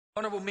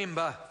Honourable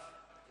Member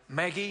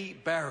Maggie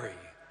Barry.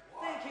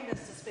 Thank you,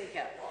 Mr.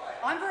 Speaker.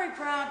 I'm very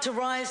proud to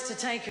rise to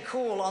take a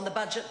call on the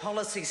budget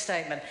policy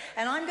statement,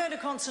 and I'm going to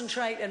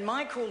concentrate in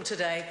my call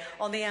today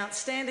on the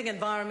outstanding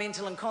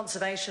environmental and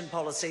conservation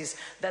policies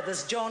that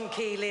this John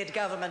Key-led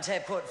government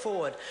have put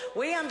forward.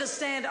 We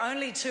understand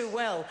only too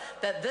well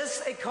that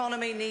this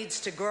economy needs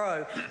to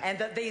grow and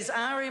that these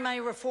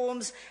RMA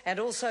reforms and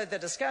also the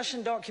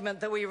discussion document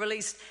that we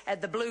released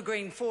at the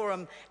Blue-Green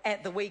Forum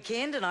at the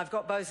weekend, and I've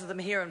got both of them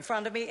here in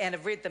front of me and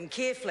have read them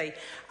carefully,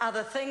 are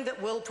the thing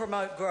that will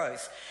promote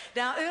growth.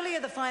 Now,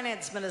 earlier the Finance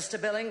Minister,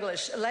 Bill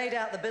English, laid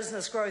out the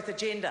business growth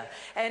agenda,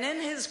 and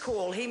in his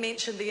call he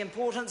mentioned the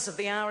importance of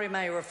the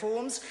RMA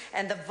reforms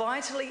and the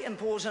vitally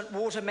important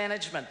water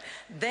management.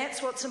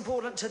 That's what's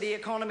important to the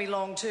economy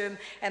long term,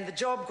 and the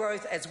job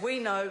growth, as we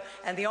know,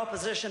 and the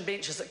opposition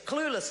benches are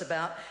clueless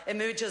about,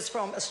 emerges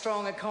from a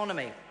strong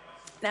economy.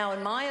 Now,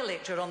 in my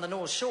electorate on the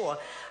North Shore,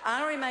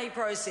 RMA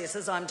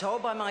processes, I'm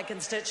told by my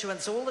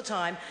constituents all the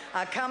time,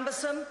 are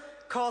cumbersome,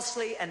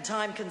 costly and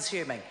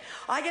time-consuming.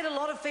 I get a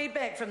lot of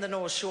feedback from the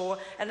North Shore,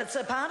 and it's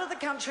a part of the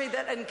country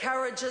that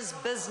encourages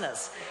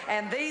business.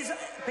 And these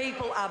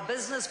people are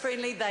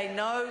business-friendly. They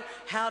know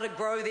how to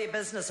grow their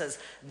businesses.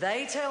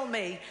 They tell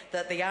me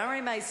that the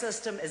RMA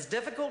system is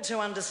difficult to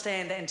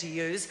understand and to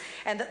use,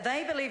 and that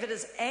they believe it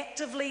is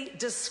actively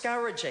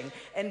discouraging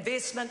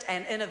investment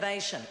and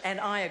innovation,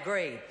 and I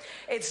agree.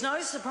 It's no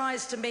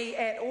surprise to me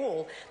at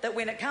all that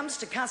when it comes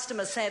to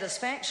customer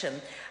satisfaction,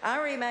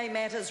 RMA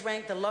matters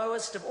rank the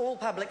lowest of all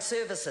public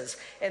services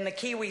in the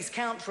Kiwis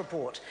Count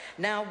report.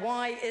 Now,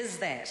 why is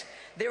that?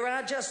 There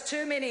are just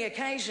too many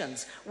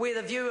occasions where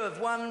the view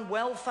of one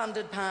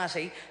well-funded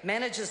party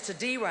manages to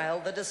derail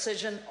the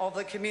decision of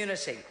the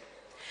community.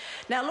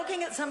 Now,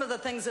 looking at some of the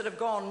things that have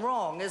gone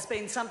wrong has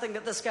been something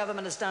that this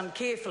government has done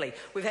carefully.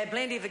 We've had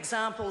plenty of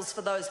examples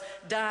for those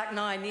dark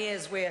 9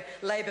 years where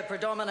Labor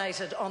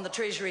predominated on the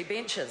Treasury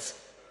benches.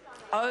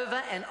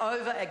 Over and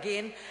over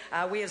again,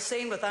 we have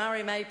seen with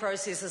RMA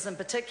processes in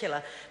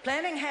particular,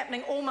 planning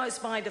happening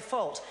almost by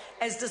default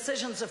as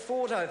decisions are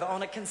fought over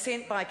on a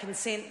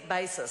consent-by-consent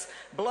basis,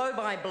 blow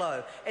by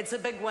blow. It's a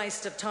big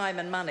waste of time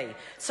and money.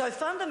 So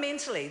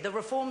fundamentally, the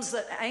reforms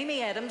that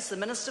Amy Adams, the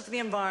Minister for the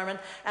Environment,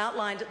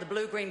 outlined at the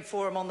Blue-Green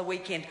Forum on the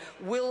weekend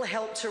will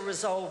help to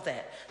resolve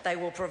that. They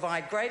will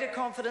provide greater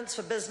confidence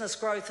for business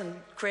growth and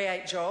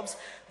create jobs,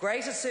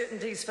 greater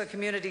certainties for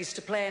communities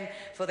to plan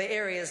for their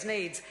area's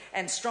needs,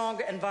 and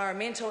stronger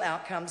environmental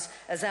outcomes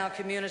as our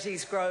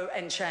communities grow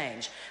and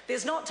change.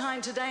 There's not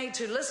time today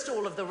to list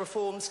all of the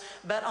reforms,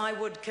 but I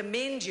would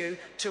commend you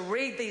to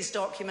read these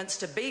documents,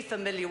 to be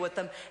familiar with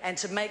them, and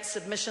to make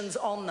submissions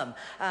on them.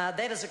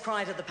 That is a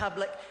cry to the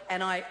public,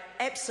 and I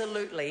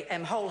absolutely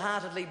am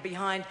wholeheartedly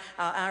behind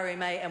our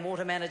RMA and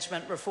water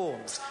management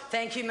reforms.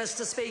 Thank you,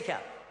 Mr. Speaker.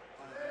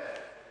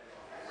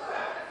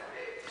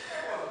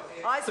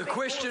 The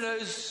question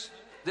is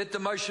that the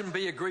motion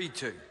be agreed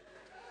to.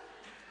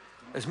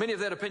 As many of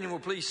that opinion will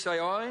please say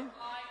aye. Aye.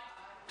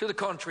 To the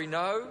contrary,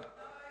 no.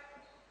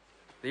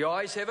 The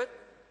ayes have it.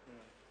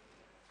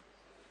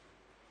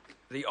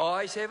 The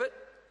ayes have it.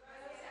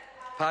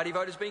 Party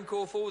vote has been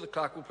called for. The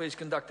clerk will please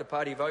conduct a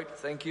party vote.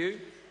 Thank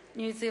you.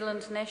 New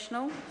Zealand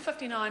National.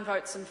 59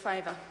 votes in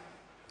favour.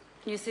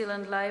 New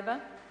Zealand Labour.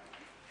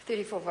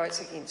 34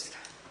 votes against.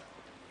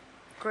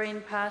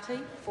 Green Party.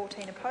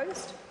 14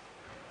 opposed.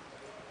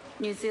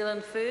 New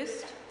Zealand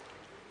First.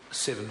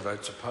 7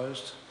 votes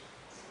opposed.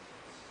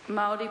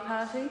 Māori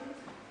Party.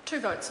 2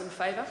 votes in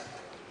favour.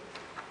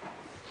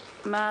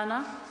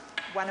 Mana.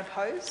 1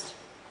 opposed.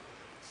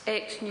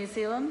 ACT New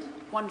Zealand.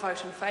 1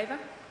 vote in favour.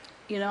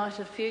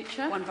 United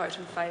Future. 1 vote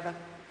in favour.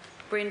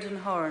 Brendan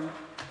Horan.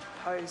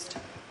 Opposed.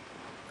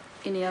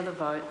 Any other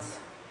votes?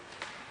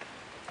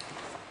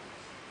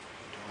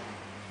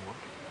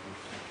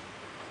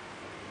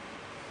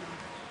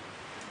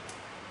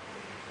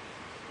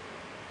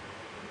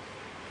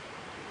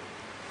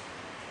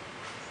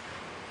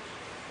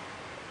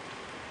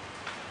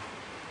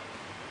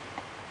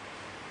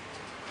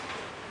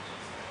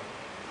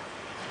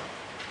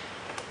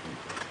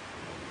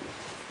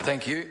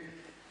 Thank you.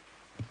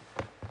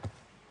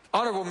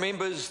 Honourable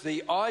members,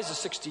 the ayes are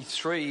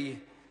 63,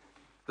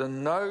 the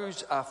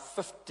noes are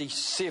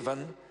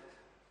 57.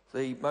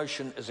 The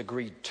motion is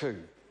agreed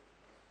to.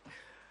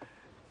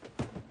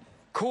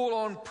 Call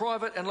on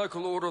private and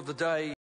local order of the day.